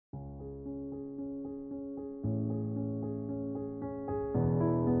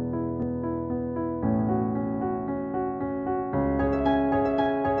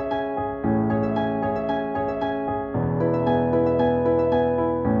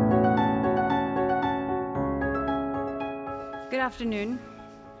afternoon.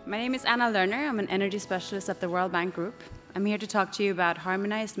 My name is Anna Lerner. I'm an energy specialist at the World Bank Group. I'm here to talk to you about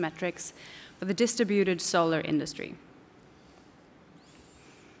harmonized metrics for the distributed solar industry.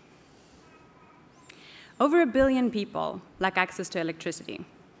 Over 1 billion people lack access to electricity.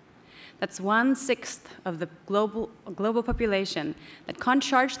 That's 1/6 of the global population that can't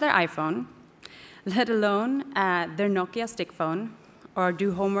charge their iPhone, let alone their Nokia stick phone, or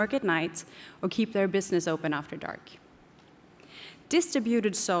do homework at night, or keep their business open after dark.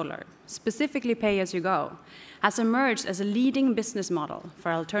 Distributed solar, specifically pay-as-you-go, has emerged as a leading business model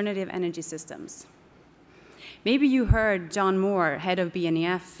for alternative energy systems. Maybe you heard John Moore, head of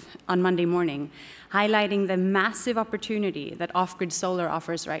BNEF, on Monday morning, highlighting the massive opportunity that off-grid solar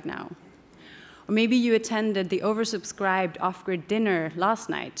offers right now. Or maybe you attended the oversubscribed off-grid dinner last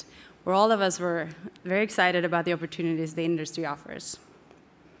night, where all of us were very excited about the opportunities the industry offers.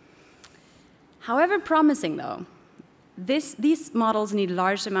 However promising, though, these models need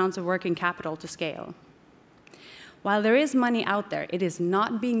large amounts of working capital to scale. While there is money out there, it is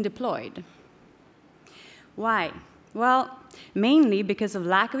not being deployed. Why? Well, mainly because of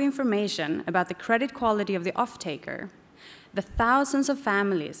lack of information about the credit quality of the off-taker, the thousands of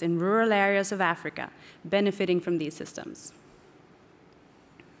families in rural areas of Africa benefiting from these systems.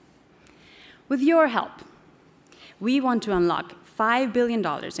 With your help, we want to unlock $5 billion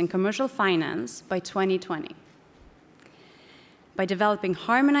in commercial finance by 2020. By developing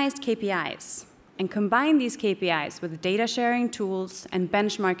harmonized KPIs and combine these KPIs with data sharing tools and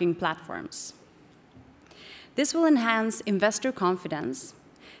benchmarking platforms. This will enhance investor confidence,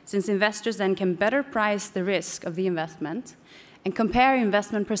 since investors then can better price the risk of the investment and compare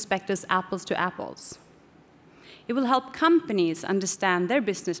investment prospectus apples to apples. It will help companies understand their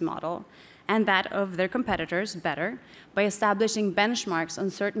business model and that of their competitors better by establishing benchmarks on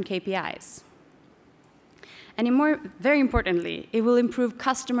certain KPIs. And very importantly, it will improve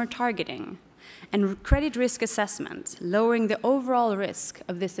customer targeting and credit risk assessment, lowering the overall risk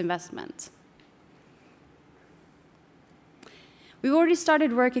of this investment. We've already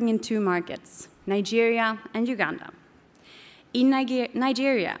started working in 2 markets, Nigeria and Uganda. In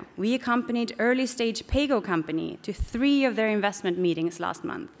Nigeria, we accompanied early-stage PayGo company to 3 of their investment meetings last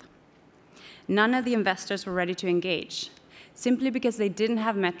month. None of the investors were ready to engage, simply because they didn't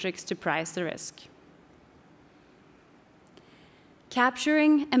have metrics to price the risk.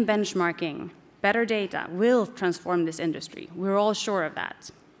 Capturing and benchmarking better data will transform this industry. We're all sure of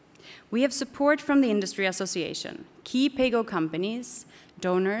that. We have support from the industry association, key PayGo companies,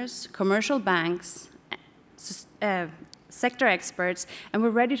 donors, commercial banks, sector experts, and we're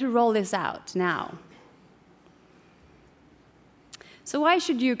ready to roll this out now. So why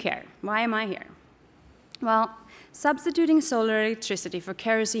should you care? Why am I here? Well, substituting solar electricity for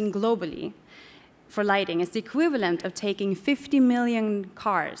kerosene globally for lighting is the equivalent of taking 50 million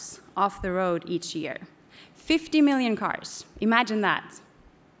cars off the road each year. 50 million cars. Imagine that.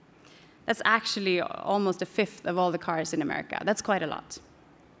 That's actually almost 1/5 of all the cars in America. That's quite a lot.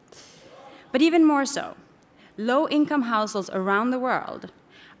 But even more so, low-income households around the world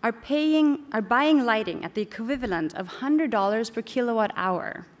are buying lighting at the equivalent of $100 per kilowatt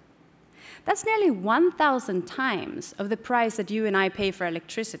hour. That's nearly 1,000 times of the price that you and I pay for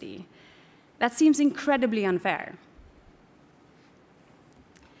electricity. That seems incredibly unfair.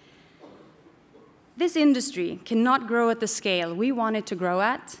 This industry cannot grow at the scale we want it to grow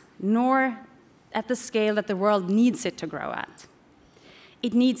at, nor at the scale that the world needs it to grow at.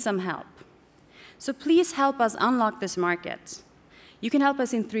 It needs some help. So please help us unlock this market. You can help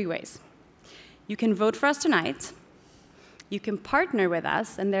us in 3 ways. You can vote for us tonight. You can partner with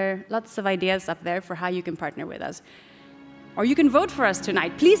us, and there are lots of ideas up there for how you can partner with us. Or you can vote for us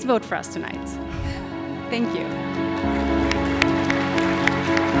tonight. Please vote for us tonight. Thank you.